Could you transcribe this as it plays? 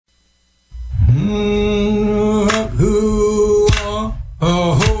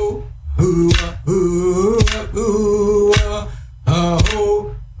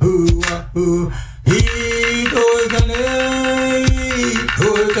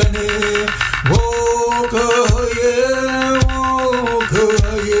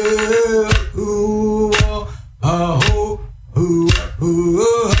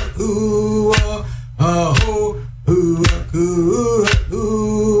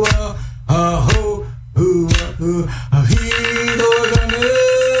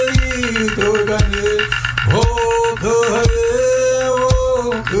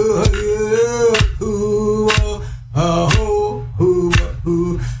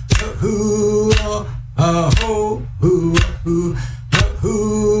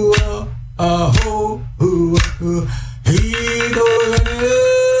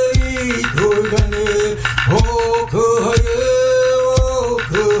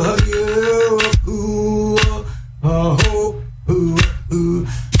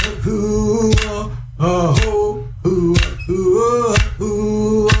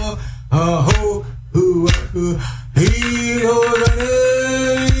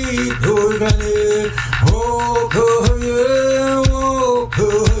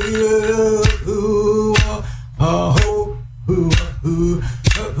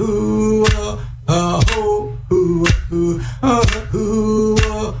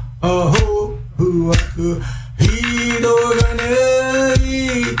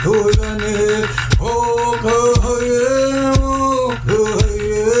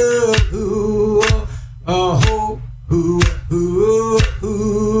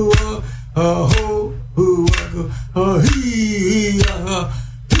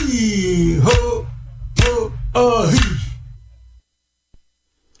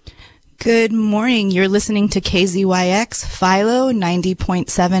Good morning. You're listening to KZYX, Philo,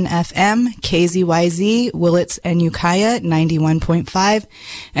 90.7 FM, KZYZ, Willits and Ukiah, 91.5,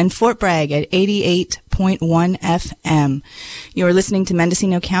 and Fort Bragg at 88.1 FM. You're listening to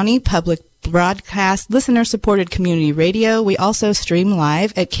Mendocino County Public Broadcast, listener-supported community radio. We also stream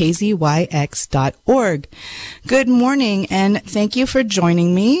live at kzyx.org. Good morning, and thank you for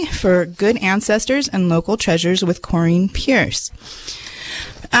joining me for Good Ancestors and Local Treasures with Corrine Pierce.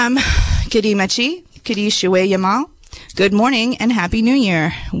 Kirimachi, Kirishiwe Yamal. Good morning and Happy New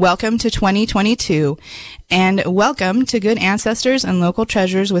Year. Welcome to 2022, and welcome to Good Ancestors and Local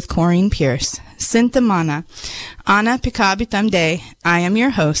Treasures with Corrine Pierce. Sintamana, Ana Pikabitamde. I am your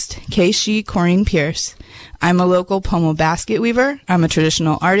host, Keishi Corrine Pierce. I'm a local pomo basket weaver. I'm a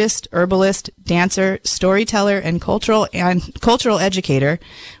traditional artist, herbalist, dancer, storyteller, and cultural educator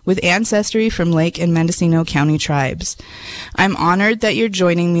with ancestry from Lake and Mendocino County tribes. I'm honored that you're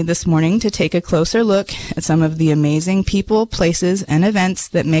joining me this morning to take a closer look at some of the amazing people, places, and events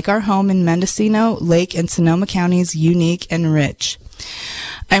that make our home in Mendocino, Lake, and Sonoma counties unique and rich.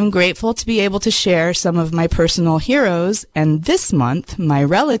 I'm grateful to be able to share some of my personal heroes, and this month, my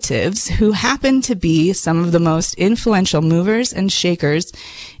relatives, who happen to be some of the most influential movers and shakers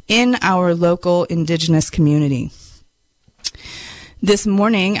in our local indigenous community. This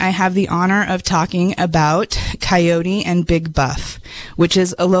morning, I have the honor of talking about Coyote and Big Buff, which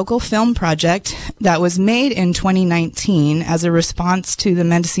is a local film project that was made in 2019 as a response to the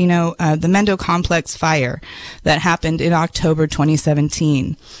Mendo Complex fire that happened in October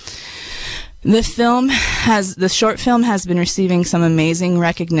 2017. The short film has been receiving some amazing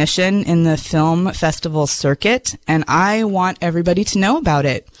recognition in the film festival circuit, and I want everybody to know about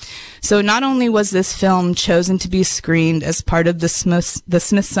it. So not only was this film chosen to be screened as part of the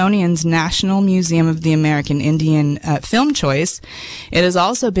Smithsonian's National Museum of the American Indian Film Choice, it has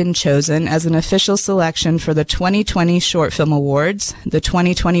also been chosen as an official selection for the 2020 Short Film Awards, the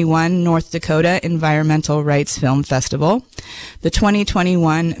 2021 North Dakota Environmental Rights Film Festival, the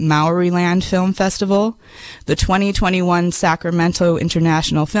 2021 Maoriland Film Festival, the 2021 Sacramento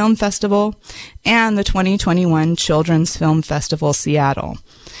International Film Festival, and the 2021 Children's Film Festival Seattle.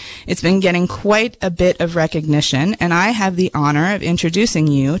 It's been getting quite a bit of recognition, and I have the honor of introducing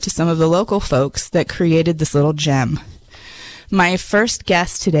you to some of the local folks that created this little gem. My first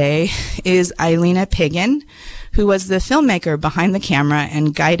guest today is Eilina Pagan, who was the filmmaker behind the camera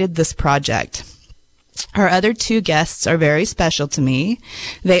and guided this project. Our other two guests are very special to me.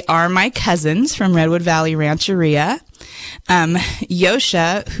 They are my cousins from Redwood Valley Rancheria.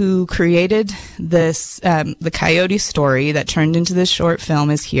 Yosha, who created this, the Coyote story that turned into this short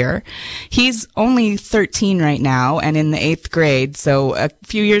film, is here. He's only 13 right now and in the 8th grade. So a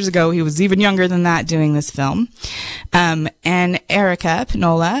few years ago, he was even younger than that doing this film. And Erica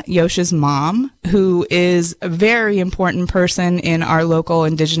Pinola, Yosha's mom, who is a very important person in our local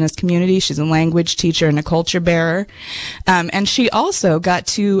indigenous community. She's a language teacher and a culture bearer. And she also got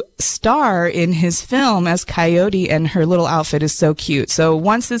to star in his film as Coyote, and her little outfit is so cute. So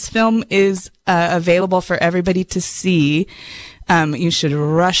once this film is available for everybody to see, you should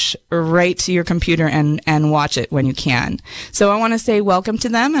rush right to your computer and watch it when you can. So I want to say welcome to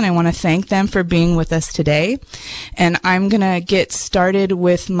them, and I want to thank them for being with us today. And I'm going to get started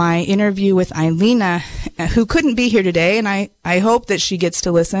with my interview with Eilina, who couldn't be here today, and I hope that she gets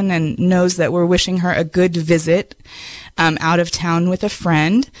to listen and knows that we're wishing her a good visit out of town with a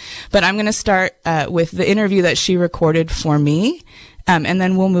friend. But I'm going to start with the interview that she recorded for me, and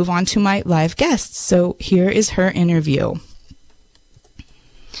then we'll move on to my live guests. So here is her interview.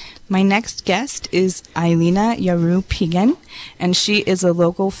 My next guest is Eilina Yaru-Pigen, and she is a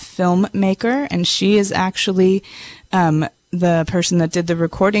local filmmaker, and she is actually the person that did the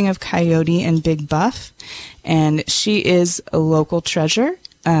recording of Coyote and Big Buff, and she is a local treasure.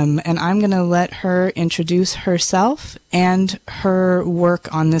 And I'm going to let her introduce herself and her work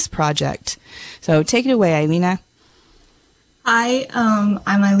on this project. So take it away, Eilina. Hi, I'm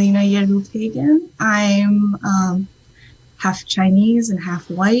Eilina Yaru-Pigen. I'm half Chinese and half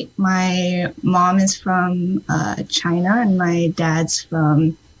white. My mom is from China, and my dad's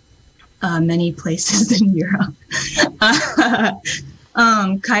from many places in Europe.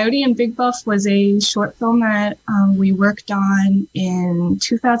 Coyote and Big Buff was a short film that we worked on in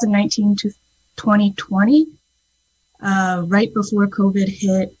 2019 to 2020, right before COVID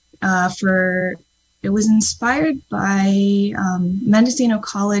hit. It was inspired by Mendocino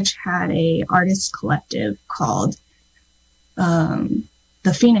College had a artist collective called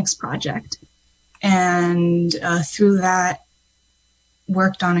the Phoenix Project, and through that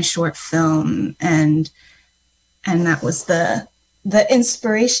worked on a short film, and that was the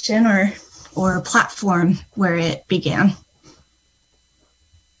inspiration or platform where it began.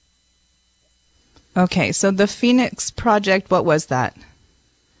 Okay, so the Phoenix Project, what was that?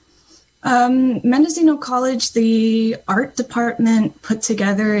 Mendocino College, the art department put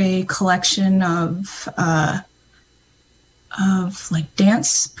together a collection of like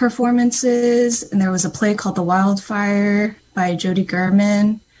dance performances, and there was a play called The Wildfire by Jody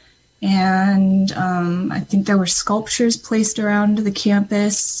Gurman, and I think there were sculptures placed around the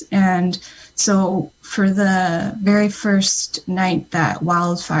campus. And so for the very first night that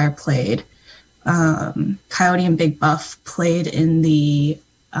Wildfire played, Coyote and Big Buff played in the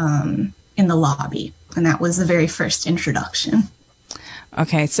lobby, and that was the very first introduction.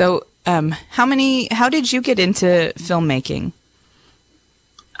 Okay, so how did you get into filmmaking?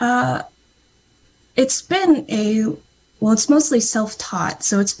 It's mostly self-taught,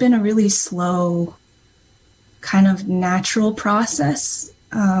 so it's been a really slow, kind of natural process.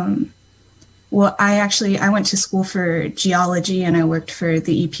 I went to school for geology, and I worked for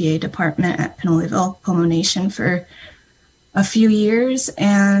the EPA department at Pinoleville Pomo Nation for a few years,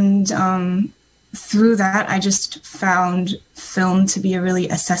 and through that, I just found film to be a really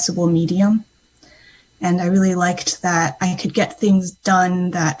accessible medium. And I really liked that I could get things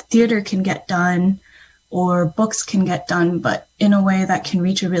done that theater can get done or books can get done, but in a way that can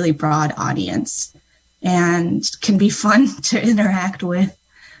reach a really broad audience and can be fun to interact with.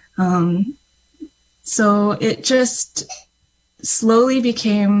 So it just slowly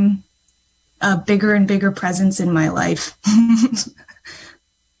became a bigger and bigger presence in my life.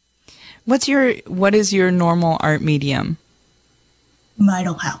 What is your normal art medium? I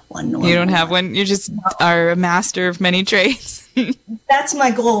don't have one. You don't have one? You just are a master of many trades. That's my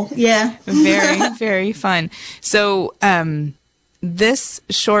goal. Yeah. Very, very fun. So, this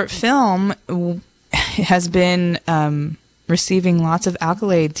short film has been receiving lots of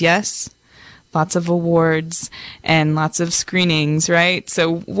accolades, yes? Lots of awards and lots of screenings, right?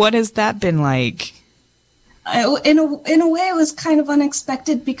 So what has that been like? In a way, it was kind of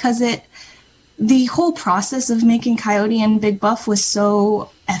unexpected because the whole process of making Coyote and Big Buff was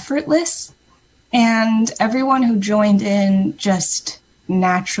so effortless, and everyone who joined in just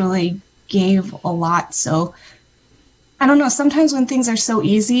naturally gave a lot. So I don't know, sometimes when things are so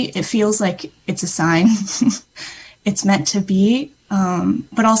easy, it feels like it's a sign. It's meant to be,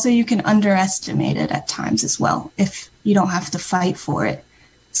 but also you can underestimate it at times as well if you don't have to fight for it.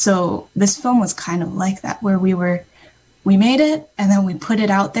 So this film was kind of like that, where we made it and then we put it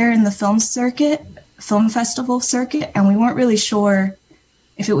out there in the film festival circuit, and we weren't really sure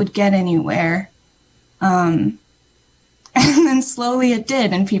if it would get anywhere. And then slowly it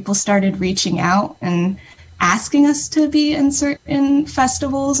did, and people started reaching out and asking us to be in certain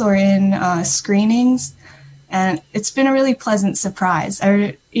festivals or in screenings. And it's been a really pleasant surprise.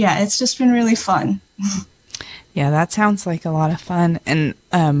 It's just been really fun. Yeah, that sounds like a lot of fun. And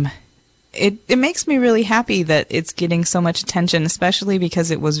it makes me really happy that it's getting so much attention, especially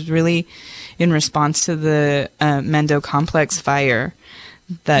because it was really in response to the Mendo Complex fire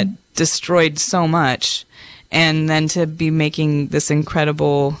that destroyed so much. and then to be making this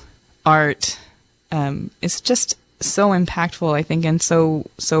incredible art, it's just so impactful, I think, and so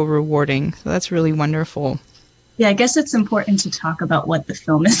rewarding. So that's really wonderful. Yeah, I guess it's important to talk about what the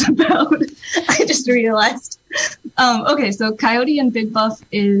film is about. I just realized. Okay, so Coyote and Big Buff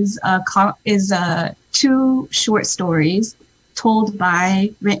is 2 short stories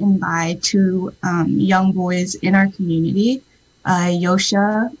written by 2 young boys in our community,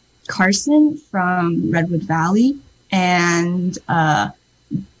 Yosha Carson from Redwood Valley and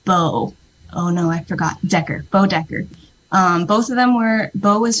Bo. Oh no, I forgot. Bo Decker. Both of them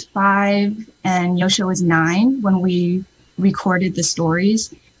Bo was 5 and Yosha was 9 when we recorded the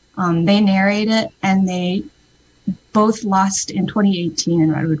stories. They narrate it, and they both lost in 2018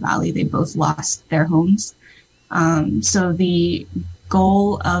 in Redwood Valley. They both lost their homes. So the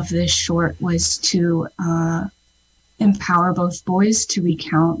goal of this short was to empower both boys to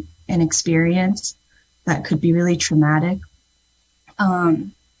recount an experience that could be really traumatic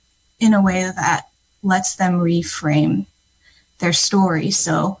in a way that lets them reframe their story.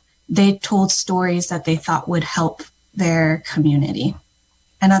 So they told stories that they thought would help their community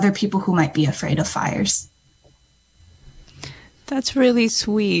and other people who might be afraid of fires. That's really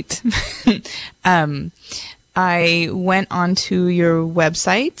sweet. I went onto your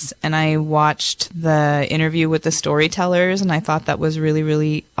websites and I watched the interview with the storytellers, and I thought that was really,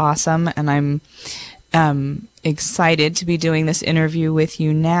 really awesome. And I'm excited to be doing this interview with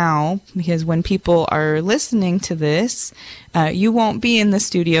you now, because when people are listening to this, you won't be in the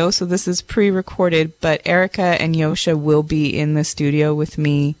studio, so this is pre-recorded, but Erica and Yosha will be in the studio with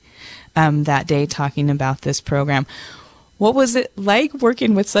me that day talking about this program. What was it like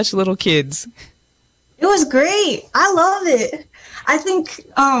working with such little kids? It was great. I love it. I think,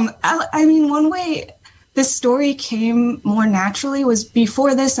 I mean, one way this story came more naturally was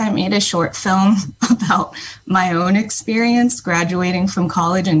before this, I made a short film about my own experience graduating from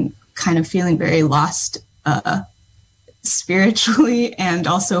college and kind of feeling very lost spiritually and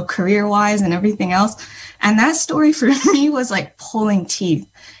also career-wise and everything else. And that story for me was like pulling teeth.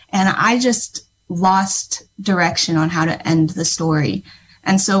 And I just lost direction on how to end the story.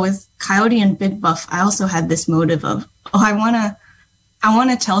 And so with Coyote and Big Buff, I also had this motive of, I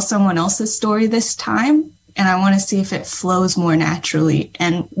want to tell someone else's story this time, and I want to see if it flows more naturally.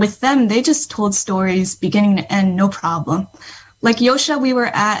 And with them, they just told stories beginning to end, no problem. Like Yosha, we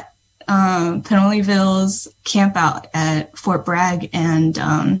were at Pinoleville's campout at Fort Bragg and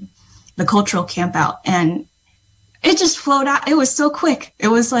the cultural campout, and it just flowed out. It was so quick. It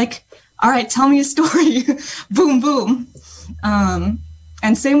was like, all right, tell me a story. Boom, boom.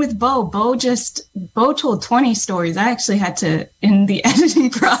 And same with Bo. Bo told 20 stories. I actually had to, in the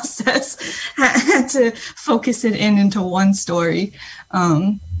editing process, had to focus it into one story.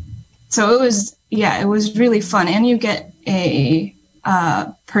 So it was really fun. And you get a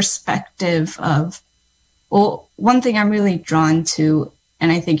perspective of, well, one thing I'm really drawn to,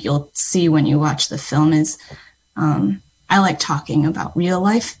 and I think you'll see when you watch the film, is I like talking about real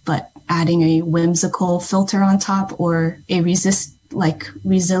life, but adding a whimsical filter on top, or a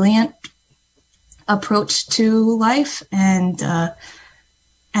resilient approach to life. And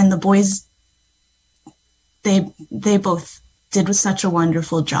the boys, they both did such a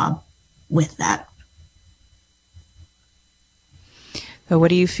wonderful job with that. So what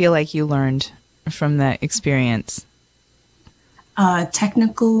do you feel like you learned from that experience?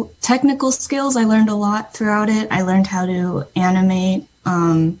 Technical skills. I learned a lot throughout it. I learned how to animate,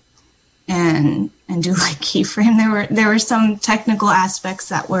 and do like keyframe. There were some technical aspects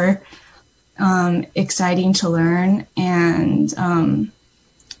that were exciting to learn, and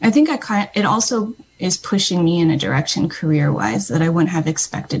I think it also is pushing me in a direction career-wise that I wouldn't have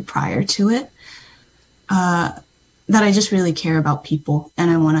expected prior to it. That I just really care about people and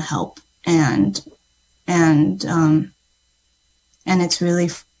I want to help, and it's really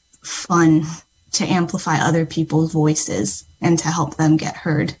fun to amplify other people's voices and to help them get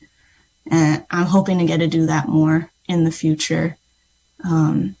heard. And I'm hoping to get to do that more in the future.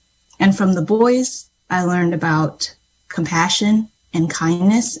 And from the boys, I learned about compassion and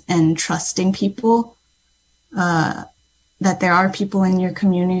kindness and trusting people, that there are people in your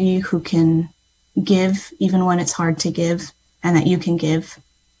community who can give even when it's hard to give, and that you can give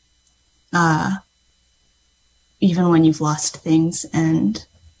even when you've lost things. And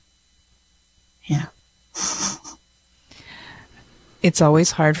yeah. It's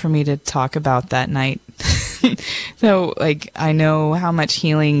always hard for me to talk about that night. So, I know how much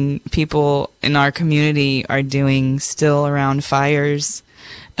healing people in our community are doing still around fires,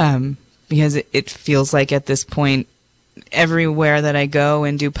 because it feels like at this point, everywhere that I go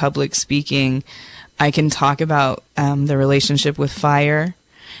and do public speaking, I can talk about the relationship with fire.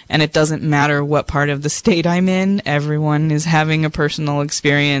 And it doesn't matter what part of the state I'm in. Everyone is having a personal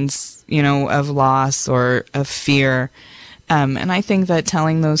experience, of loss or of fear. And I think that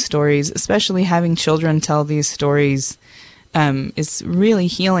telling those stories, especially having children tell these stories, is really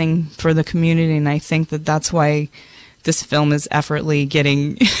healing for the community. And I think that that's why this film is effortlessly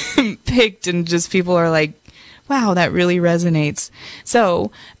getting picked, and just people are like, wow, that really resonates.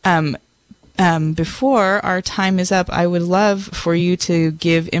 So, before our time is up, I would love for you to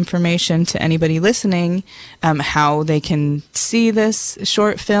give information to anybody listening, how they can see this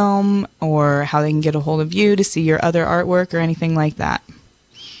short film, or how they can get a hold of you to see your other artwork or anything like that.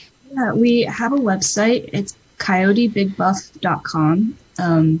 Yeah, we have a website. It's coyotebigbuff.com.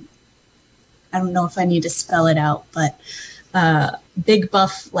 I don't know if I need to spell it out, but Big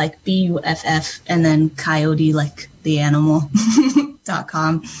Buff, like BUFF, and then coyote, like the animal,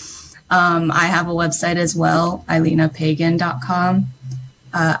 .com. I have a website as well, IlenaPagan.com,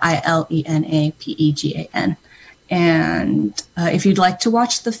 IlenaPegan. And if you'd like to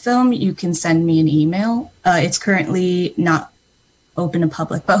watch the film, you can send me an email. It's currently not open to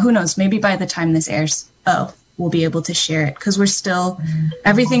public, but who knows, maybe by the time this airs, we'll be able to share it, because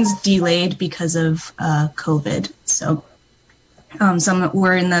everything's delayed because of COVID. So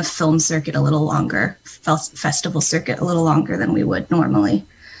we're in the film circuit a little longer, festival circuit a little longer than we would normally.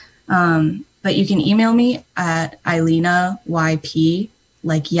 But you can email me at IlenaYP,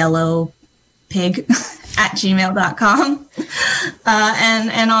 like yellow pig, at gmail.com.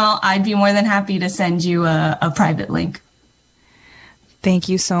 And I'd be more than happy to send you a private link. Thank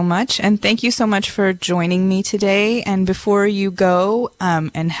you so much. And thank you so much for joining me today. And before you go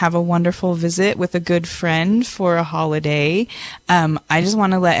and have a wonderful visit with a good friend for a holiday, I just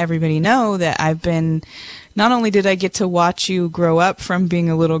want to let everybody know that not only did I get to watch you grow up from being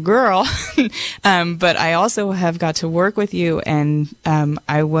a little girl, but I also have got to work with you. And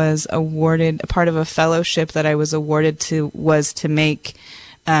I was awarded, a part of a fellowship that I was awarded was to make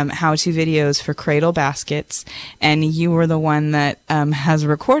how-to videos for Cradle Baskets, and you were the one that has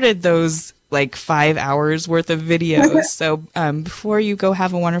recorded those like 5 hours worth of videos. So before you go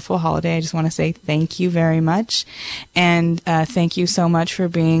have a wonderful holiday, I just want to say thank you very much, and thank you so much for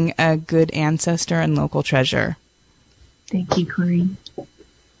being a good ancestor and local treasure. Thank you, Corinne.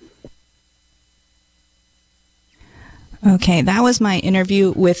 Okay, that was my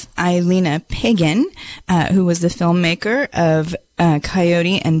interview with Ilena Pagan, who was the filmmaker of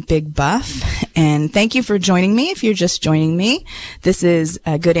Coyote and Big Buff. And thank you for joining me. If you're just joining me, this is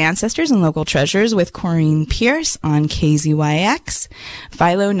Good Ancestors and Local Treasures with Corinne Pierce on KZYX,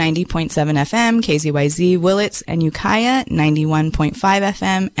 Philo 90.7 FM, KZYZ, Willits and Ukiah 91.5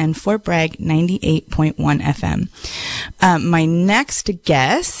 FM, and Fort Bragg 98.1 FM. My next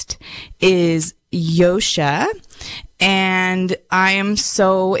guest is Yosha, and I am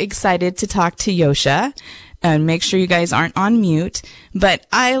so excited to talk to Yosha. And make sure you guys aren't on mute. But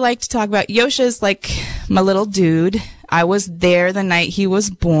I like to talk about Yosha's like my little dude. I was there the night he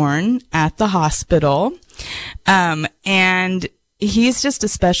was born at the hospital. And he's just a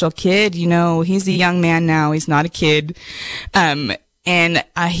special kid. He's a young man now. He's not a kid. And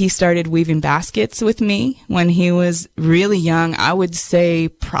he started weaving baskets with me when he was really young. I would say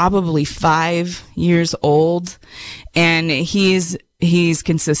probably 5 years old. And he's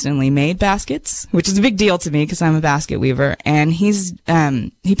consistently made baskets, which is a big deal to me because I'm a basket weaver. And he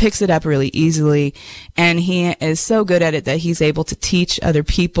picks it up really easily. And he is so good at it that he's able to teach other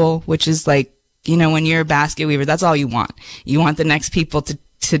people, which is like, when you're a basket weaver, that's all you want. You want the next people to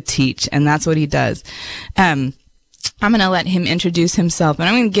teach. And that's what he does. I'm going to let him introduce himself, but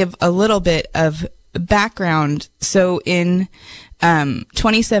I'm going to give a little bit of background. So in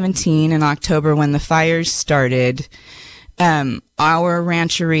 2017, in October, when the fires started, our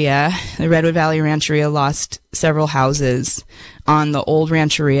rancheria, the Redwood Valley Rancheria, lost several houses on the old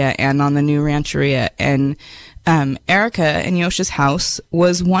rancheria and on the new rancheria. And Erica and Yosha's house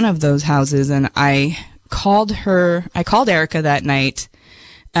was one of those houses. And I called Erica that night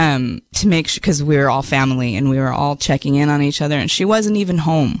to make sure, because we were all family and we were all checking in on each other, and she wasn't even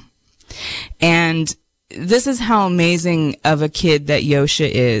home. And this is how amazing of a kid that Yosha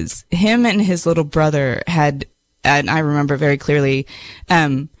is. Him and his little brother had, and I remember very clearly,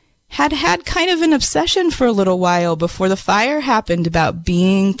 had kind of an obsession for a little while before the fire happened about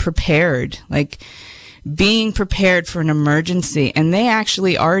being prepared, like being prepared for an emergency. And they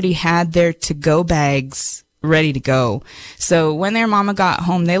actually already had their to-go bags ready to go. So when their mama got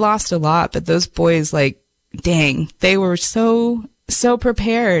home, they lost a lot, but those boys, like, dang, they were so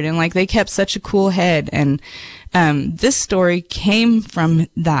prepared, and like they kept such a cool head. And this story came from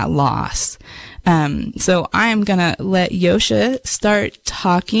that loss. So I'm going to let Yosha start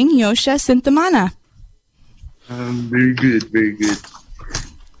talking. Yosha, Sintamana. Very good, very good.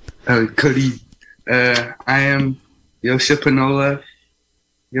 Cody, I am Yosha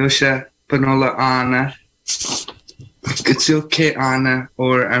Panola Ana. Katsuke Ana,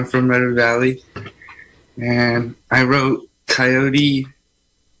 or I'm from Red Valley. And I wrote Coyote,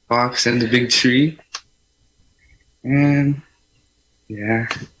 Fox, and the Big Tree. And yeah.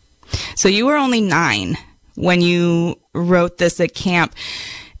 So you were only 9 when you wrote this at camp.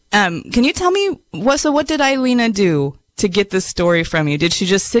 Can you tell me what did Eilina do to get this story from you? Did she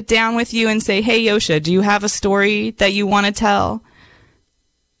just sit down with you and say, "Hey, Yosha, do you have a story that you want to tell?"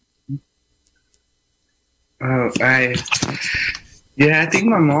 I think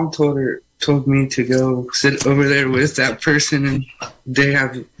my mom told me to go sit over there with that person, and they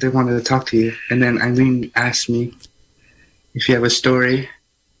wanted to talk to you. And then Eileen asked me if you have a story,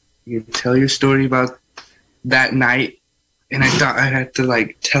 you can tell your story about that night. And I thought I had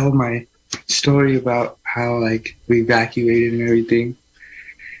to tell my story about how we evacuated and everything.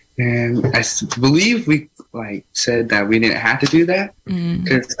 And I believe we said that we didn't have to do that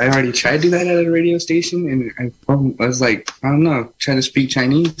because I already tried to do that at a radio station, and I was I don't know, trying to speak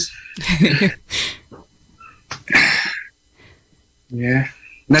Chinese. Yeah, and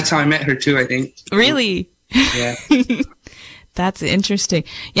that's how I met her too, I think. Really? Yeah. That's interesting.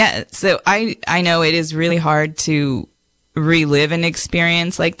 Yeah, so I know it is really hard to relive an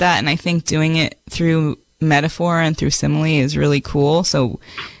experience like that, and I think doing it through metaphor and through simile is really cool. So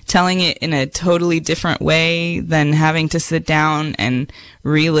telling it in a totally different way than having to sit down and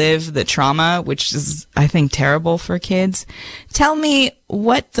relive the trauma, which is, I think, terrible for kids. Tell me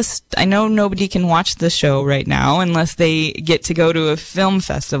I know nobody can watch the show right now unless they get to go to a film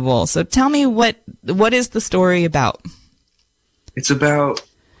festival. So tell me what is the story about? It's about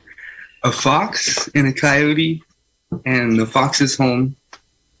a fox and a coyote, and the fox is home,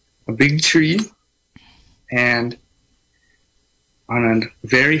 a big tree, and on a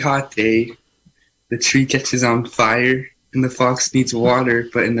very hot day, the tree catches on fire, and the fox needs water,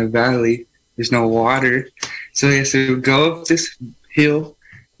 but in the valley, there's no water. So he has to go up this hill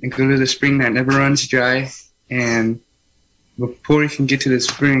and go to the spring that never runs dry, and before he can get to the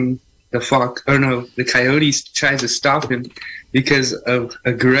spring, the coyote tries to stop him because of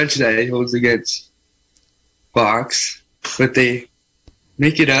a grudge that he holds against Fox. But they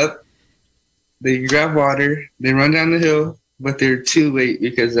make it up. They grab water. They run down the hill, but they're too late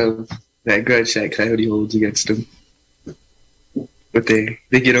because of that grudge that Coyote holds against them. But they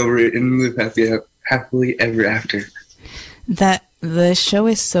get over it and live happily ever after. The show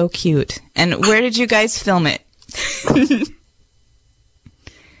is so cute. And where did you guys film it?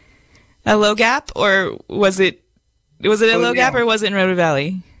 A Low Gap, or was it a Low Gap, or was it in Red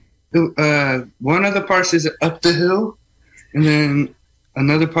Valley? One of the parts is up the hill, and then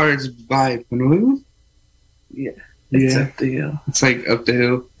another part is by Honolulu. Yeah, it's up the hill. It's up the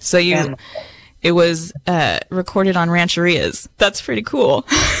hill. So it was recorded on rancherias. That's pretty cool.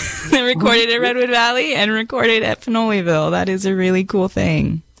 They recorded at Redwood Valley and recorded at Pinoleville. That is a really cool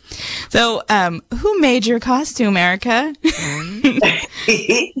thing. So, who made your costume, Erica?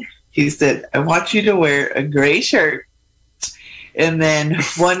 He said, "I want you to wear a gray shirt." And then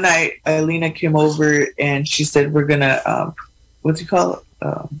one night, Eilina came over and she said, "We're gonna, what do you call it?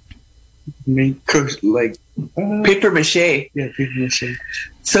 Paper mache." Yeah, paper mache.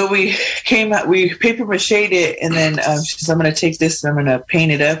 So we paper mache'd it, and then she said, "I'm gonna take this and I'm gonna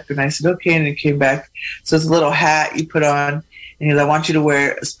paint it up." And I said, "Okay." And it came back. So it's a little hat you put on. And he said, "I want you to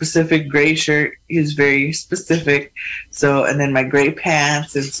wear a specific gray shirt." He was very specific. So, and then my gray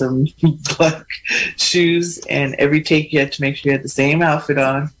pants and some black shoes. And every take you had to make sure you had the same outfit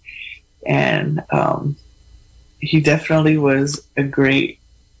on. And he definitely was a great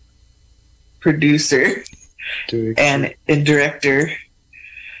producer and director.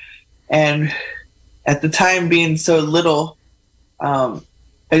 And at the time, being so little, I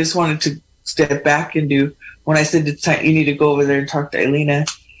just wanted to step back and do. When I said you need to go over there and talk to Eilina,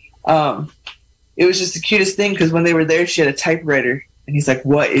 it was just the cutest thing because when they were there, she had a typewriter, and he's like,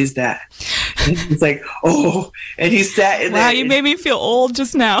 "What is that?" And he's like, "Oh," and he sat in there. Wow, you made me feel old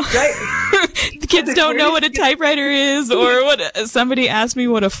just now. Right? The kids don't know what a typewriter is, or what. Somebody asked me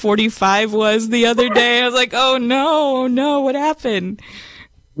what a 45 was the other day. I was like, "Oh no, what happened?"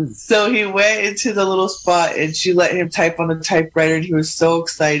 So he went into the little spot and she let him type on the typewriter, and he was so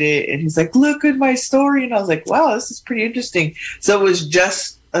excited, and he's like, "Look at my story." And I was like, "Wow, this is pretty interesting." So it was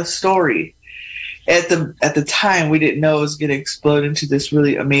just a story. At the time, we didn't know it was going to explode into this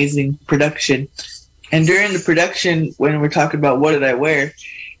really amazing production. And during the production, when we're talking about what did I wear,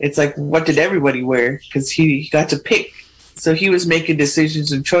 it's like, what did everybody wear? Because he got to pick. So he was making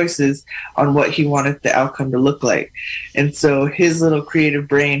decisions and choices on what he wanted the outcome to look like. And so his little creative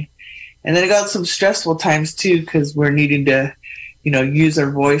brain. And then it got some stressful times too, because we're needing to, use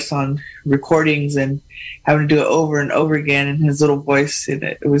our voice on recordings and having to do it over and over again in his little voice.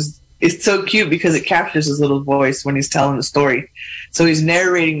 And it's so cute because it captures his little voice when he's telling the story. So he's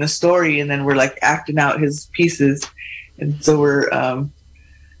narrating the story, and then we're like acting out his pieces. And so we're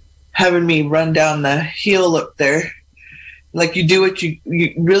having me run down the hill up there. Like you do what you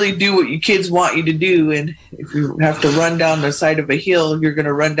really do what your kids want you to do. And if you have to run down the side of a hill, you're going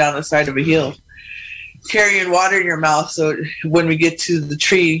to run down the side of a hill, carrying water in your mouth. So when we get to the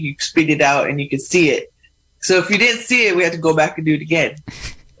tree, you spit it out and you can see it. So if you didn't see it, we had to go back and do it again.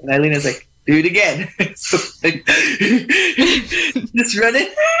 And Eilena's like, do it again. So like, just running,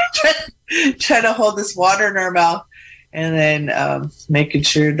 trying to hold this water in our mouth, and then making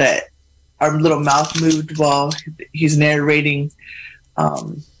sure that our little mouth moved while he's narrating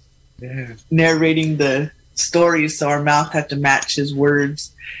the story. So our mouth had to match his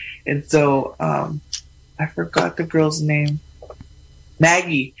words. And so I forgot the girl's name.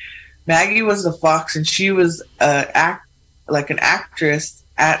 Maggie. Maggie was the fox, and she was an actress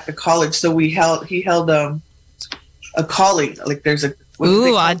at the college. So he held a calling. Like there's a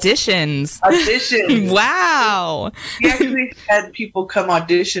auditions. Auditions. Wow. He actually had people come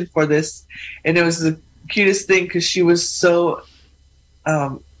audition for this, and it was the cutest thing because she was so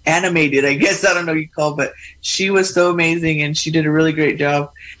animated, I guess. I don't know what you call it, but she was so amazing, and she did a really great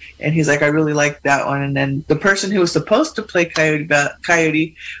job. And he's like, I really like that one. And then the person who was supposed to play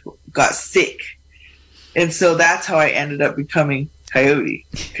Coyote got sick. And so that's how I ended up becoming Coyote,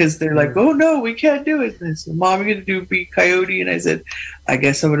 because they're like, oh no, we can't do it. And I said, Mom, you're gonna be Coyote? And I said, I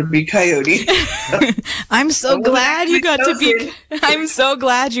guess I'm gonna be Coyote. I'm so glad you got to be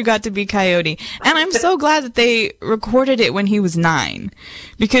Coyote. And I'm so glad that they recorded it when he was 9,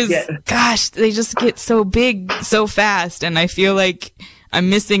 because gosh, they just get so big so fast, and I feel like I'm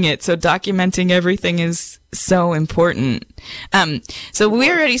missing it. So documenting everything is so important. So we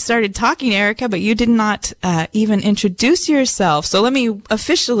already started talking, Erica, but you did not even introduce yourself. So let me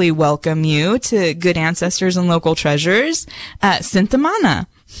officially welcome you to Good Ancestors and Local Treasures, Sintamana.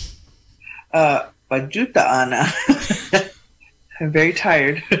 Bajuta Ana. I'm very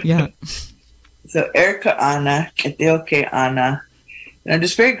tired. Yeah. So Erica Ana, Eteoke Ana. And I'm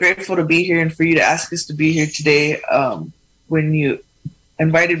just very grateful to be here and for you to ask us to be here today. When you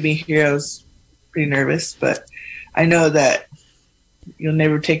invited me here, I was pretty nervous, but I know that you'll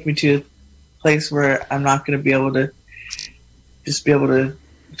never take me to a place where I'm not going to be able to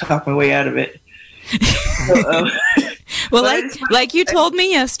talk my way out of it. So, well, like you told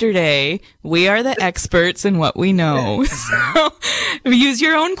me yesterday, we are the experts in what we know. So use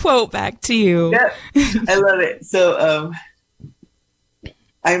your own quote. Back to you. Yeah, I love it. So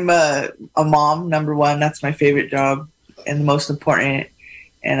I'm a mom, number one. That's my favorite job and the most important.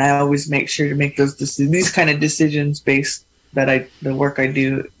 And I always make sure to make these kind of decisions based the work I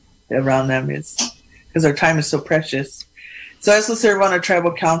do around them, is because our time is so precious. So I also serve on a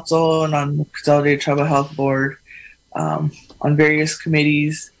tribal council and on the Consolidated Tribal Health Board, on various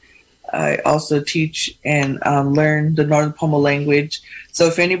committees. I also teach and learn the Northern Pomo language. So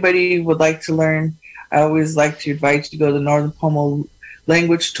if anybody would like to learn, I always like to invite you to go to the Northern Pomo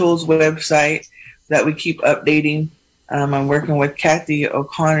Language Tools website that we keep updating. I'm working with Kathy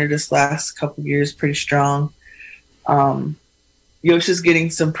O'Connor this last couple of years, pretty strong. Yosha's getting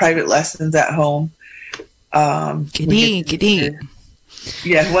some private lessons at home. Giddy.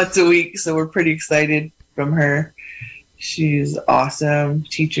 Yeah, once a week. So we're pretty excited from her. She's awesome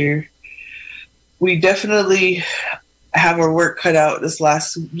teacher. We definitely have our work cut out this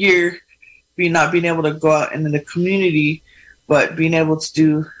last year, not being able to go out into the community, but being able to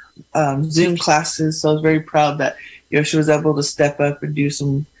do Zoom classes. So I was very proud that Yosha was able to step up and do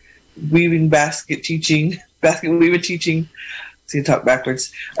some basket weaving teaching. See, talk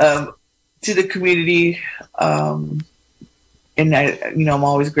backwards to the community. And I'm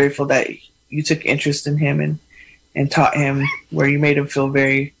always grateful that you took interest in him and taught him, where you made him feel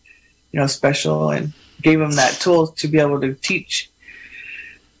very, special, and gave him that tool to be able to teach.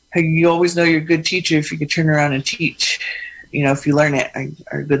 You always know you're a good teacher if you can turn around and teach. If you learn it,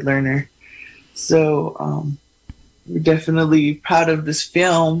 are a good learner. So we're definitely proud of this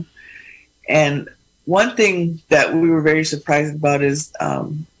film. And one thing that we were very surprised about is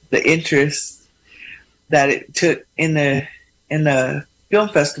the interest that it took in the film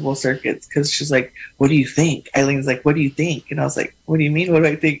festival circuits, because she's like, what do you think? Eileen's like, what do you think? And I was like, what do you mean, what do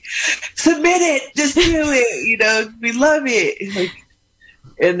I think? Submit it, just do it, we love it.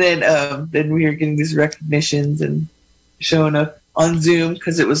 And then we were getting these recognitions and showing up on Zoom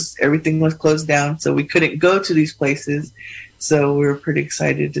because everything was closed down, so we couldn't go to these places. So we were pretty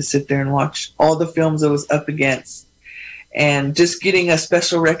excited to sit there and watch all the films it was up against, and just getting a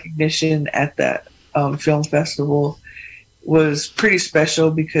special recognition at that film festival was pretty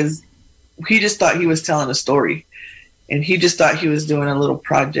special because he just thought he was telling a story, and he just thought he was doing a little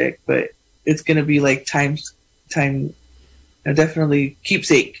project, but it's going to be like time, definitely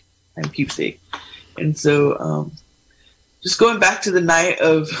keepsake. And so just going back to the night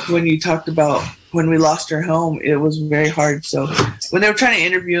of when you talked about when we lost our home, it was very hard. So when they were trying to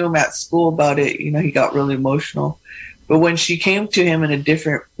interview him at school about it, he got really emotional. But when she came to him in a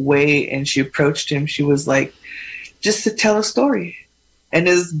different way and she approached him, she was like, just to tell a story. And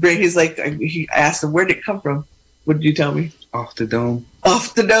he's like, he asked him, where did it come from? What did you tell me? Off the dome.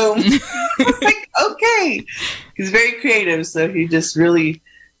 Off the dome. Like, okay. He's very creative. So he just really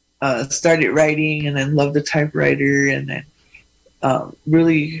started writing and then loved the typewriter and then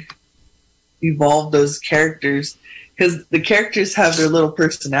really evolved those characters because the characters have their little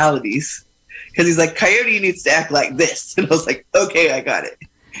personalities. Because he's like, Coyote needs to act like this. And I was like, okay, I got it.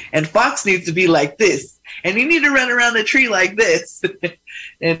 And Fox needs to be like this. And you need to run around the tree like this.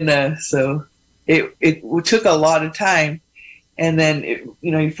 And so it took a lot of time. And then,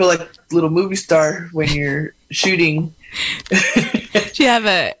 you feel like a little movie star when you're shooting. Do you have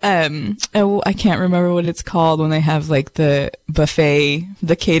I can't remember what it's called when they have like the buffet,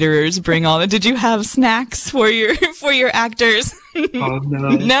 the caterers bring all the, did you have snacks for your actors? Oh, no.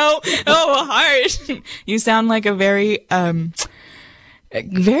 No? Oh, hard. You sound like a very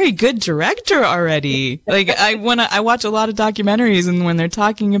good director already. Like I watch a lot of documentaries, and when they're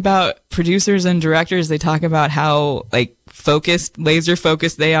talking about producers and directors, they talk about how like laser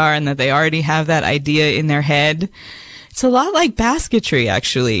focused they are, and that they already have that idea in their head. It's a lot like basketry,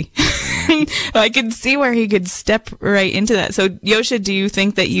 actually. I can see where he could step right into that. So, Yosha, do you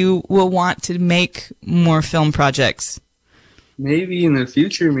think that you will want to make more film projects? Maybe in the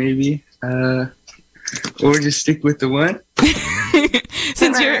future, maybe. Or just stick with the one.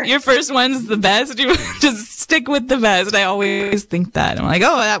 Since your first one's the best, you just stick with the best. I always think that. I'm like,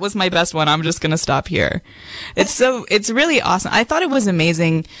 oh, that was my best one. I'm just going to stop here. It's really awesome. I thought it was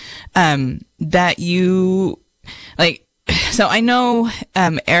amazing, that you, like, so I know,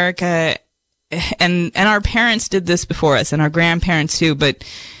 Erica and our parents did this before us and our grandparents too, but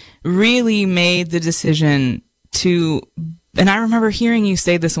really made the decision to, and I remember hearing you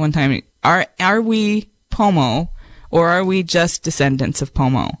say this one time, are we Pomo? Or are we just descendants of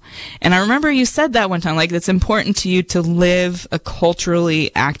Pomo? And I remember you said that one time, like it's important to you to live a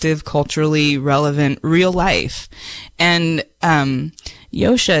culturally active, culturally relevant, real life. And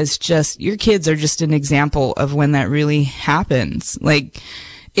Yosha is just, your kids are just an example of when that really happens. Like,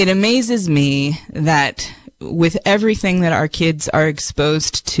 it amazes me that with everything that our kids are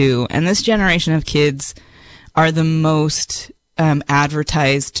exposed to, and this generation of kids are the most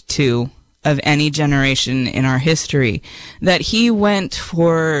advertised to of any generation in our history, that he went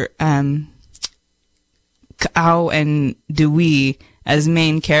for Ka'au and Dewey as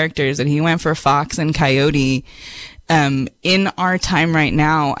main characters, and he went for Fox and Coyote in our time right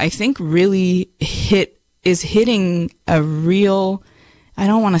now, I think really is hitting a real, I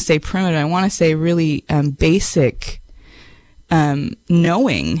don't want to say primitive, I want to say really basic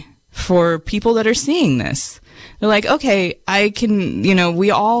knowing for people that are seeing this. They're like, okay, I can,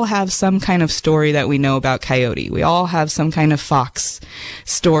 we all have some kind of story that we know about Coyote. We all have some kind of Fox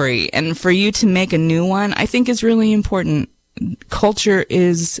story. And for you to make a new one, I think is really important. Culture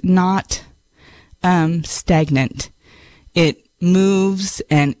is not stagnant. It moves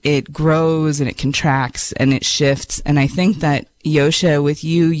and it grows and it contracts and it shifts. And I think that Yosha, with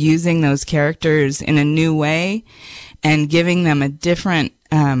you using those characters in a new way and giving them a different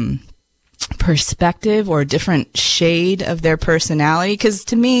perspective or a different shade of their personality, because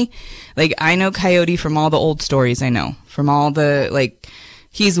to me, like, I know Coyote from all the old stories I know, from all the, like,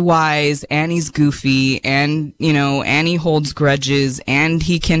 he's wise and he's goofy and, and he holds grudges and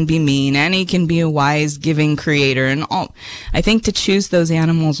he can be mean and he can be a wise, giving creator and all. I think to choose those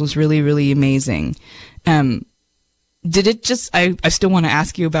animals was really, really amazing. Did it just, I still want to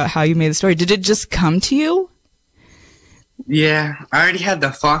ask you about how you made the story. Did it just come to you? Yeah, I already had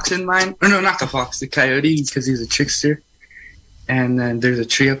the fox in mind. Or no, not the fox, the coyote, because he's a trickster. And then there's a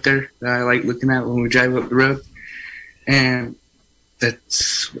tree up there that I like looking at when we drive up the road. And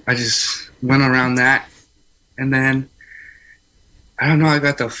I just went around that. And then, I don't know, I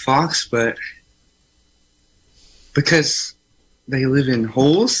got the fox, but because they live in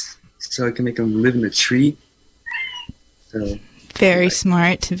holes, so I can make them live in a tree. So Very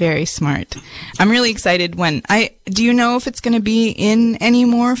smart. Very smart. I'm really excited do you know if it's going to be in any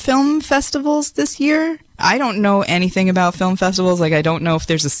more film festivals this year? I don't know anything about film festivals. Like, I don't know if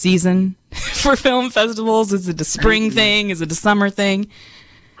there's a season for film festivals. Is it a spring thing? Is it a summer thing?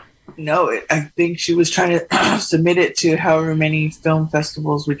 No, I think she was trying to submit it to however many film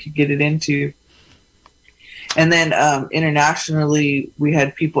festivals we could get it into. And then internationally, we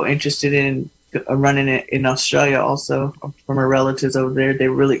had people interested in running it in Australia also, from our relatives over there. They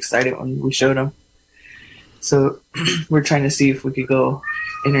were really excited when we showed them. So we're trying to see if we could go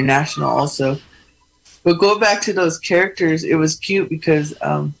international also. But go back to those characters, it was cute because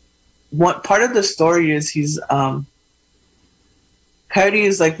one part of the story is Coyote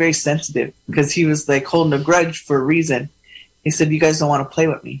is like very sensitive because he was like holding a grudge for a reason. He said, "You guys don't want to play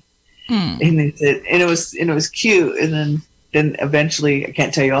with me," and he said, and it was cute. And then eventually, I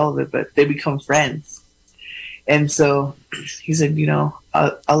can't tell you all of it, but they become friends. And so he said,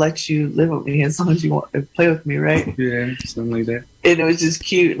 I'll let you live with me as long as you want to play with me, right? Yeah, something like that. And it was just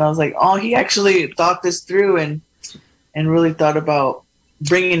cute. And I was like, oh, he actually thought this through and really thought about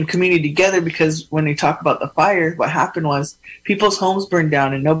bringing community together, because when they talk about the fire, what happened was people's homes burned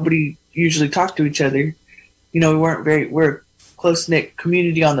down and nobody usually talked to each other. We're a close-knit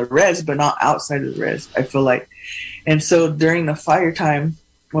community on the res, but not outside of the res, I feel like. And so during the fire time,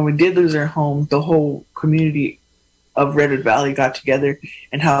 when we did lose our home, the whole community of Redwood Valley got together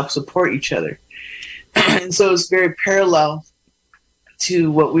and helped support each other. And so it's very parallel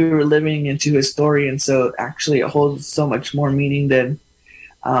to what we were living into his story. And so actually it holds so much more meaning than,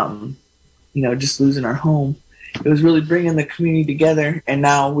 just losing our home. It was really bringing the community together. And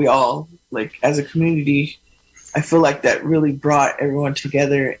now we all, like, as a community, I feel like that really brought everyone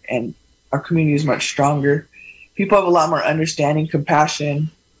together, and our community is much stronger. People have a lot more understanding,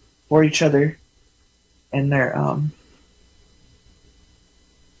 compassion for each other, and they're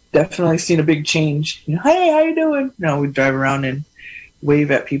definitely seen a big change. Hey, how you doing? We drive around and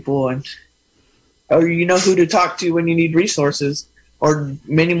wave at people, or who to talk to when you need resources, or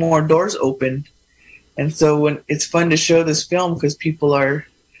many more doors opened. And so when it's fun to show this film, because people are,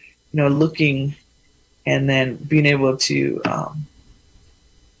 looking, and then being able to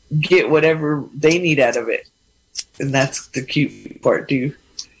get whatever they need out of it. And that's the cute part too.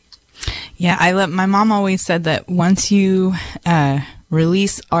 Yeah, my mom always said that once you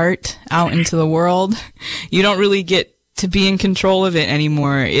release art out into the world, you don't really get to be in control of it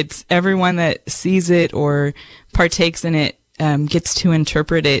anymore. It's everyone that sees it or partakes in it gets to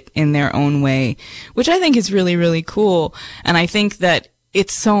interpret it in their own way, which I think is really, really cool. And I think that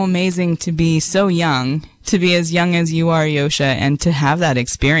it's so amazing to be so young, to be as young as you are, Yosha, and to have that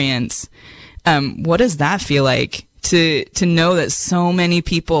experience. What does that feel like to know that so many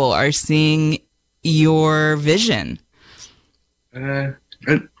people are seeing your vision? Other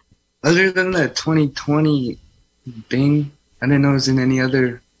than the 2020 thing, I didn't know it was in any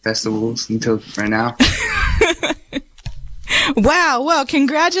other festivals until right now. Wow. Well,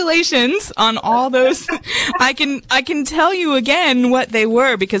 congratulations on all those. I can tell you again what they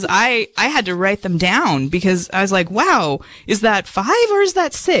were, because I had to write them down, because I was like, wow, is that 5 or is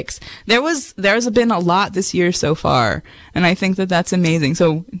that 6? There's been a lot this year so far. And I think that that's amazing.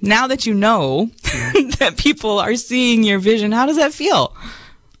 So now that you know that people are seeing your vision, how does that feel?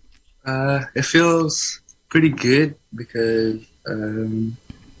 It feels pretty good, because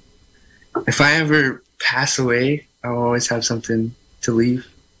if I ever pass away, I'll always have something to leave,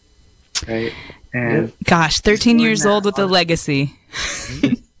 right? And gosh, 13 years old with a legacy.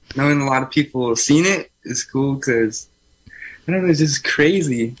 Knowing a lot of people have seen it is cool, because I don't know, it's just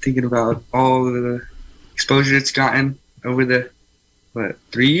crazy thinking about all the exposure it's gotten over the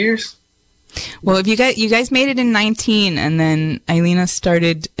 3 years. Well, if you guys made it in 19, and then Ailina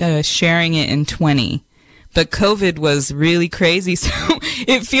started sharing it in 20. But COVID was really crazy, so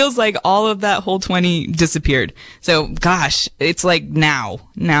it feels like all of that whole 20 disappeared. So, gosh, it's like now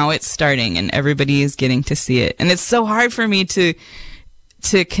it's starting, and everybody is getting to see it. And it's so hard for me to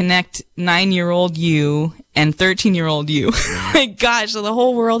connect 9-year-old you and 13-year-old you. Like, gosh, the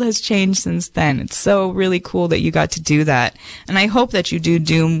whole world has changed since then. It's so really cool that you got to do that. And I hope that you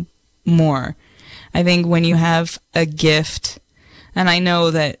do more. I think when you have a gift, and I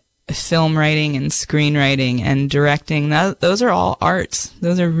know that film writing and screenwriting and directing, those are all arts.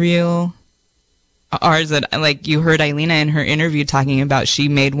 Those are real arts that, like, you heard Ailina in her interview talking about, she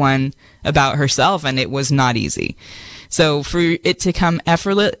made one about herself, and it was not easy. So for it to come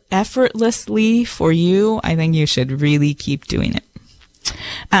effortlessly for you, I think you should really keep doing it.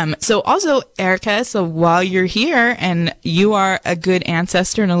 So also, Erica, so while you're here and you are a good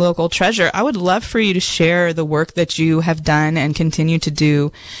ancestor and a local treasure, I would love for you to share the work that you have done and continue to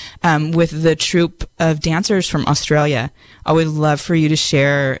do with the troupe of dancers from Australia. I would love for you to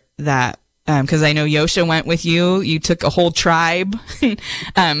share that because I know Yosha went with you. You took a whole tribe.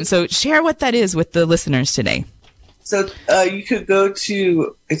 So share what that is with the listeners today. So you could go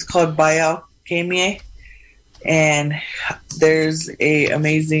to, it's called Bayal Kemie. And there's a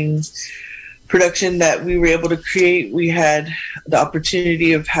amazing production that we were able to create. We had the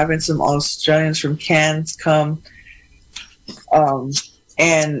opportunity of having some Australians from Cairns come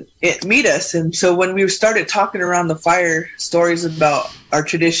and meet us. And so when we started talking around the fire, stories about our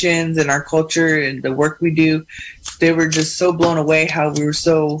traditions and our culture and the work we do, they were just so blown away how we were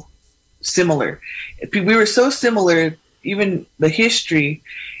so similar. We were so similar, even the history,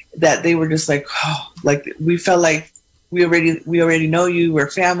 that they were just like, oh, like we felt like we already know you. We're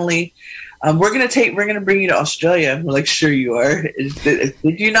family. We're gonna bring you to Australia. We're like, sure you are. Did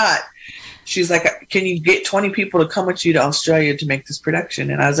you not? She's like, can you get 20 people to come with you to Australia to make this production?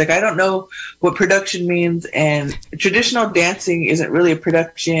 And I was like, I don't know what production means, and traditional dancing isn't really a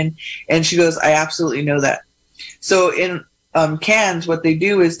production. And she goes, I absolutely know that. So in Cairns, what they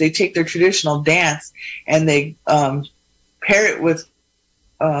do is they take their traditional dance and they pair it with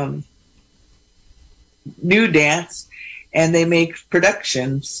new dance, and they make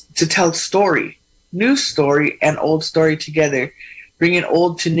productions to tell story, new story and old story together, bringing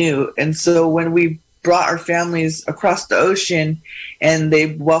old to new. And so when we brought our families across the ocean and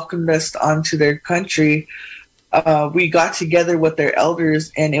they welcomed us onto their country, we got together with their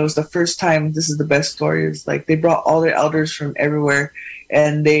elders, and it was the first time. This is the best story. It's like they brought all their elders from everywhere,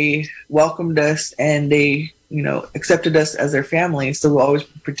 and they welcomed us, and they, accepted us as their family. So we'll always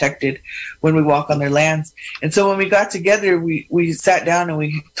be protected when we walk on their lands. And so when we got together, we sat down and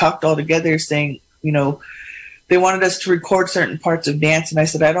we talked all together, saying, they wanted us to record certain parts of dance. And I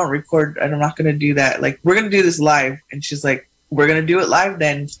said, I don't record. I'm not going to do that. Like, we're going to do this live. And she's like, we're going to do it live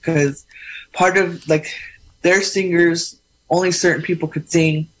then, because part of their singers, only certain people could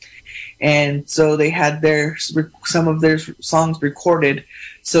sing. And so they had some of their songs recorded.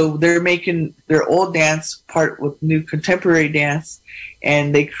 So they're making their old dance part with new contemporary dance.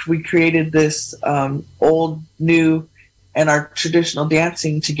 And we created this old, new, and our traditional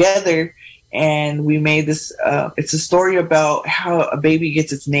dancing together. And we made this, it's a story about how a baby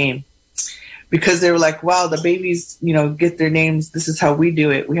gets its name. Because they were like, wow, the babies, get their names. This is how we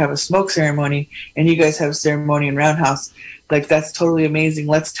do it. We have a smoke ceremony, and you guys have a ceremony in Roundhouse. Like, that's totally amazing.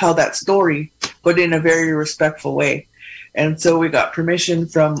 Let's tell that story, but in a very respectful way. And so we got permission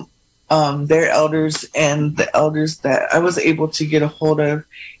from their elders and the elders that I was able to get a hold of,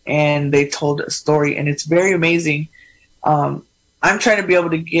 and they told a story, and it's very amazing. I'm trying to be able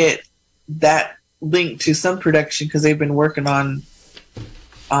to get that link to some production because they've been working on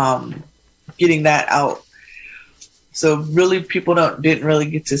getting that out. So really, people didn't really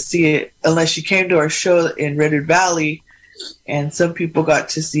get to see it unless you came to our show in Redwood Valley, and some people got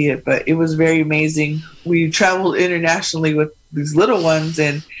to see it. But it was very amazing. We traveled internationally with these little ones,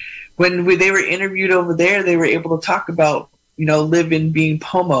 and when they were interviewed over there, they were able to talk about living, being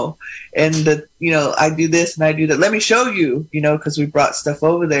Pomo, and I do this and I do that. Let me show you, because we brought stuff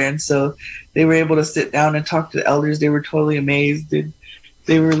over there, and so they were able to sit down and talk to the elders. They were totally amazed.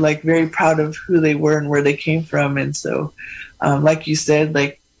 They were very proud of who they were and where they came from. And so, like you said,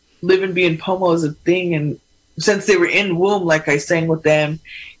 living, being Pomo is a thing. And since they were in womb, I sang with them,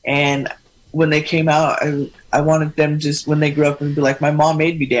 and when they came out, I wanted them just when they grew up and be like, my mom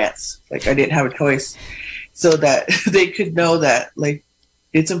made me dance. I didn't have a choice, so that they could know that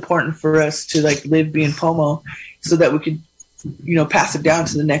it's important for us to live being Pomo, so that we could, pass it down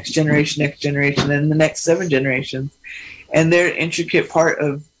to the next generation, and the next 7 generations. And they're an intricate part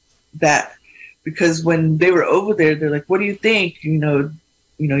of that, because when they were over there, they're like, what do you think? You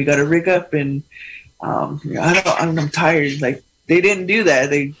got to rig up, and I'm tired. They didn't do that.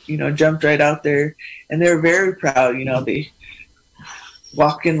 They, jumped right out there, and they were very proud. They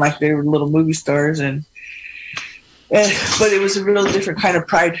walk in like they were little movie stars, but it was a real different kind of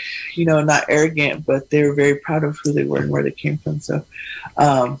pride, not arrogant, but they were very proud of who they were and where they came from. So,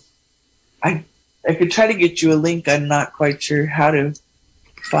 I could try to get you a link. I'm not quite sure how to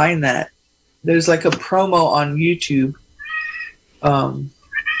find that. There's a promo on YouTube called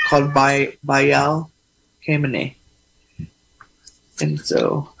Bayal Kemie. And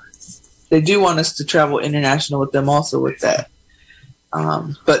so they do want us to travel international with them also with that.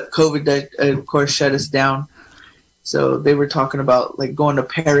 But COVID, of course, shut us down. So they were talking about going to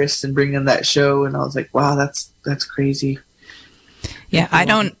Paris and bringing that show. And I was like, wow, that's crazy. Yeah,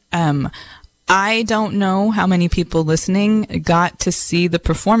 I don't know how many people listening got to see the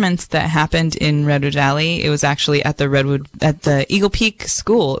performance that happened in Redwood Valley. It was actually at the Eagle Peak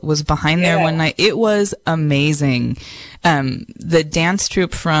School. It was behind there one night. It was amazing. The dance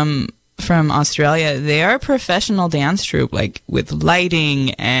troupe from Australia, they are a professional dance troupe, like with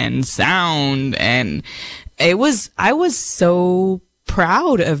lighting and sound, and I was so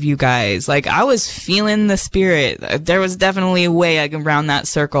proud of you guys. Like, I was feeling the spirit. There was definitely a way around that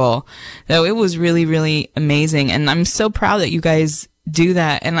circle. So it was really, really amazing. And I'm so proud that you guys do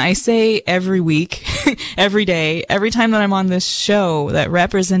that. And I say every week, every day, every time that I'm on this show, that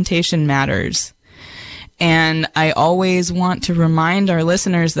representation matters. And I always want to remind our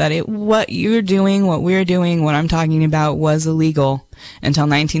listeners that what you're doing, what we're doing, what I'm talking about was illegal until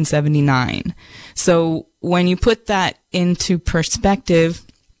 1979. So when you put that into perspective,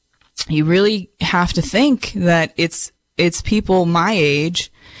 you really have to think that it's people my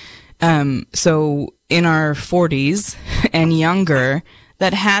age, so in our 40s and younger,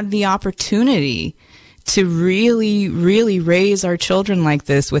 that had the opportunity to really, really raise our children like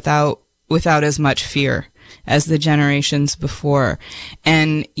this without as much fear as the generations before.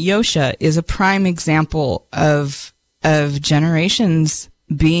 And Yosha is a prime example of generations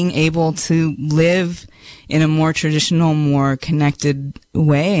being able to live in a more traditional, more connected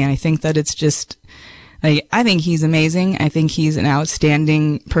way. And I think that it's just, like, I think he's amazing. I think he's an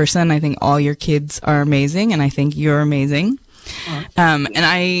outstanding person. I think all your kids are amazing, and I think you're amazing. So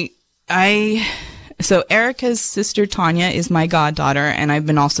Erica's sister Tanya is my goddaughter, and I've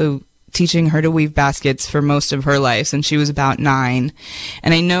been also teaching her to weave baskets for most of her life since she was about 9.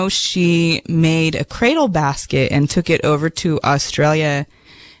 And I know she made a cradle basket and took it over to Australia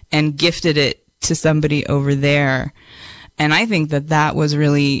and gifted it to somebody over there. And I think that was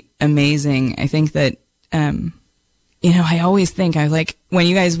really amazing. I think that, I always think, I was like, when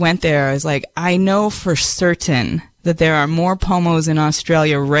you guys went there, I was like, I know for certain that there are more pomos in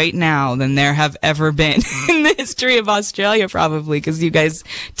Australia right now than there have ever been in the history of Australia, probably, because you guys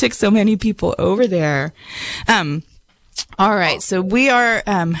took so many people over there. All right, so we're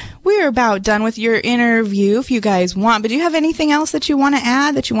about done with your interview, if you guys want. But do you have anything else that you want to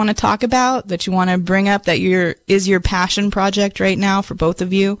add, that you want to talk about, that you want to bring up, that is your passion project right now for both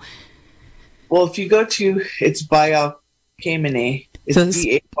of you? Well, if you go to, it's Bayal Kaymanen. It's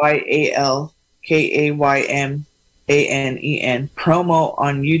BAYALKAYMANEN. Promo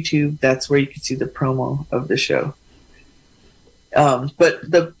on YouTube. That's where you can see the promo of the show. But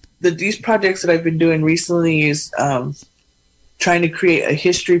these projects that I've been doing recently is trying to create a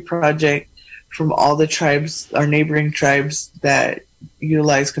history project from all the tribes, our neighboring tribes that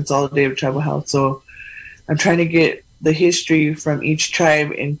utilize consolidated tribal health. So I'm trying to get the history from each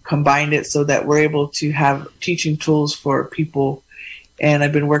tribe and combine it so that we're able to have teaching tools for people. And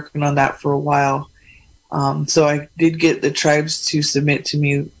I've been working on that for a while. So I did get the tribes to submit to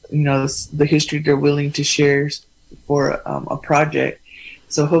me, the history they're willing to share for a project.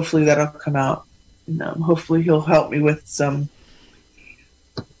 So hopefully that'll come out. And, hopefully he'll help me with some,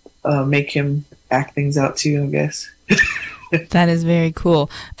 make him act things out too, I guess. That is very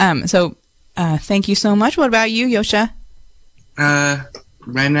cool. So thank you so much. What about you, Yosha?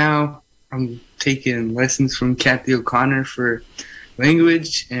 Right now I'm taking lessons from Kathy O'Connor for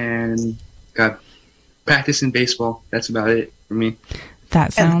language and got practice in baseball. That's about it for me.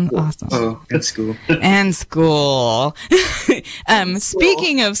 That sounds awesome. Oh, and school. And school.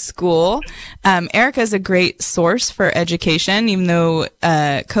 Speaking of school, Erica is a great source for education, even though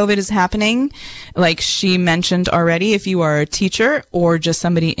COVID is happening. Like she mentioned already, if you are a teacher or just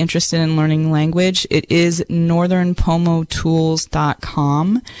somebody interested in learning language, it is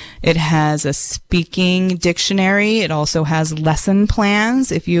northernpomotools.com. It has a speaking dictionary. It also has lesson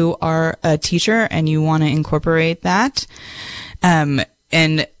plans if you are a teacher and you want to incorporate that.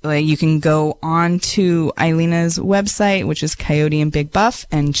 And you can go on to Eilena's website, which is Coyote and Big Buff,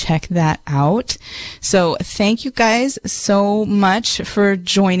 and check that out. So thank you guys so much for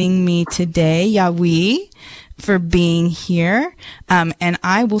joining me today, Yawi, for being here. And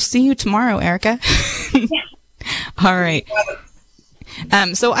I will see you tomorrow, Erica. All right.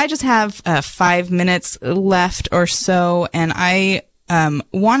 So I just have 5 minutes left or so, and I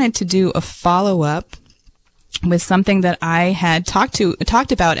wanted to do a follow-up with something that I had talked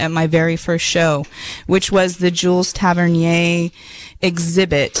about at my very first show, which was the Jules Tavernier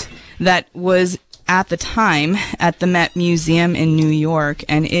exhibit that was at the time at the Met Museum in New York,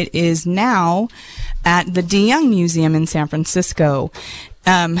 and it is now at the De Young Museum in San Francisco.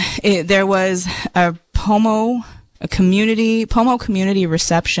 There was a Pomo community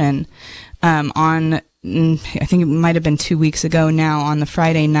reception on I think it might have been 2 weeks ago now on the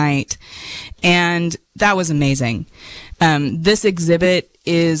Friday night. And that was amazing. This exhibit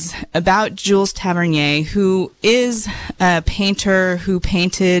is about Jules Tavernier, who is a painter who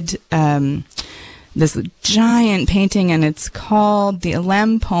painted this giant painting, and it's called the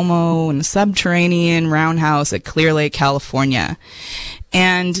Elem Pomo in a Subterranean Roundhouse at Clear Lake, California.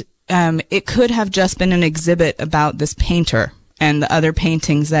 And it could have just been an exhibit about this painter and the other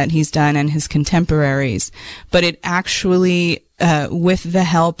paintings that he's done and his contemporaries. But it actually, with the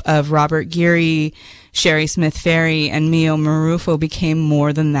help of Robert Geary, Sherry Smith Ferry, and Mio Marufo, became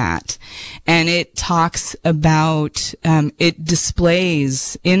more than that. And it talks about, it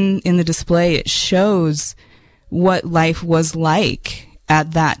displays, in the display, it shows what life was like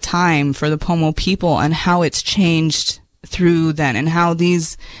at that time for the Pomo people and how it's changed through then, and how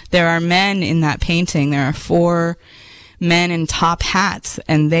there are men in that painting. There are 4 men in top hats,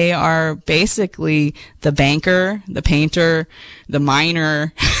 and they are basically the banker, the painter, the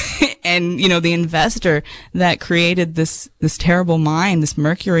miner, and, the investor that created this terrible mine, this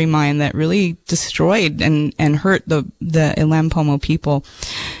mercury mine that really destroyed and hurt the Elem Pomo people.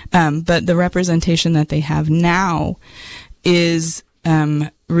 But the representation that they have now is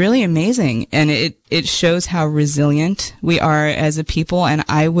really amazing, and it shows how resilient we are as a people. And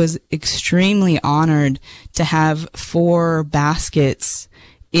I was extremely honored to have 4 baskets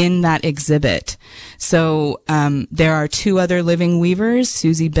in that exhibit. So there are 2 other living weavers,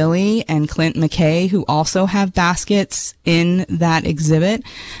 Susie Billy and Clint McKay, who also have baskets in that exhibit.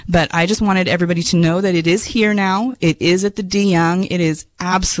 But I just wanted everybody to know that it is here now. It is at the De Young. It is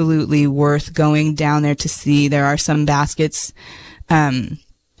absolutely worth going down there to see. There are some baskets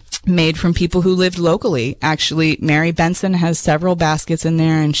made from people who lived locally. Actually, Mary Benson has several baskets in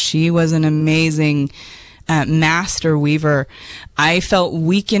there, and she was an amazing master weaver. I felt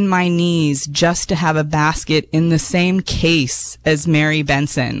weak in my knees just to have a basket in the same case as Mary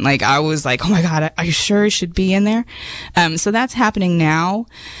Benson. Like, I was like, oh my God, are you sure it should be in there? So that's happening now.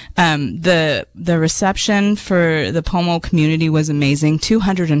 The reception for the Pomo community was amazing.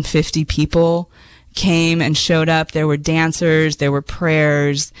 250 people came and showed up. There were dancers, there were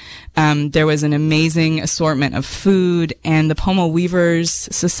prayers, there was an amazing assortment of food, and the Pomo Weavers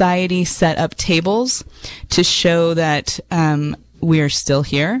Society set up tables to show that we are still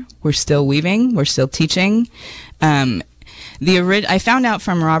here, we're still weaving, we're still teaching. I found out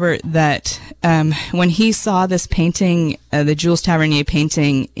from Robert that when he saw this painting, the Jules Tavernier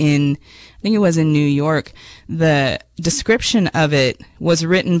painting I think it was in New York, the description of it was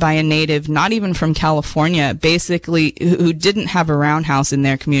written by a native, not even from California, basically, who didn't have a roundhouse in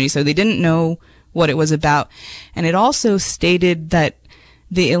their community, so they didn't know what it was about. And it also stated that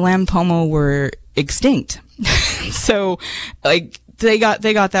the Elem Pomo were extinct. So, like, they got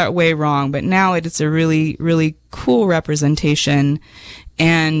that way wrong, but now it's a really, really cool representation.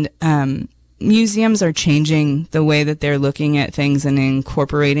 And museums are changing the way that they're looking at things and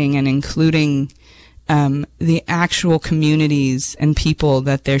incorporating and including the actual communities and people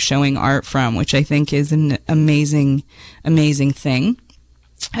that they're showing art from, which I think is an amazing, amazing thing.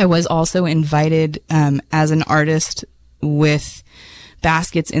 I was also invited as an artist with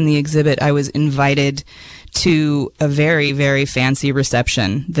baskets in the exhibit. I was invited to a very, very fancy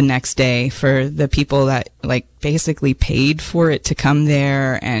reception the next day for the people that basically paid for it to come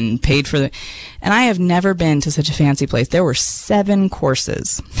there and paid for and I have never been to such a fancy place. There were 7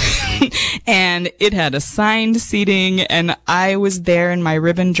 courses and it had assigned seating, and I was there in my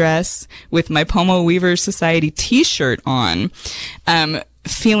ribbon dress with my Pomo Weavers Society t-shirt on.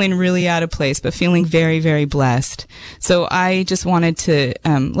 Feeling really out of place, but feeling very, very blessed. So I just wanted to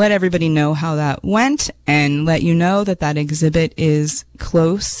let everybody know how that went and let you know that exhibit is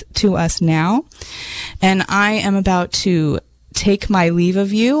close to us now. And I am about to take my leave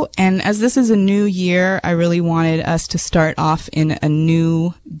of you. And as this is a new year, I really wanted us to start off in a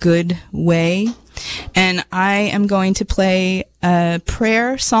new, good way. And I am going to play a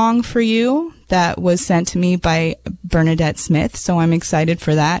prayer song for you that was sent to me by Bernadette Smith, so I'm excited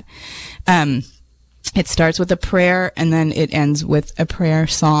for that. It starts with a prayer, and then it ends with a prayer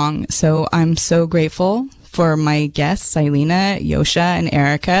song. So I'm so grateful for my guests, Silena, Yosha, and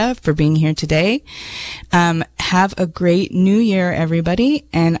Erica, for being here today. Have a great new year, everybody,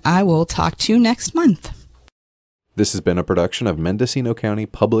 and I will talk to you next month. This has been a production of Mendocino County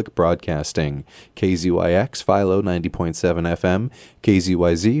Public Broadcasting, KZYX Philo 90.7 FM,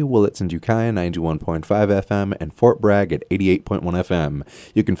 KZYZ Willits and Ukiah 91.5 FM, and Fort Bragg at 88.1 FM.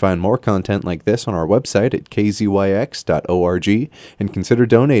 You can find more content like this on our website at kzyx.org, and consider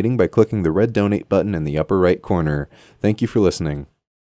donating by clicking the red donate button in the upper right corner. Thank you for listening.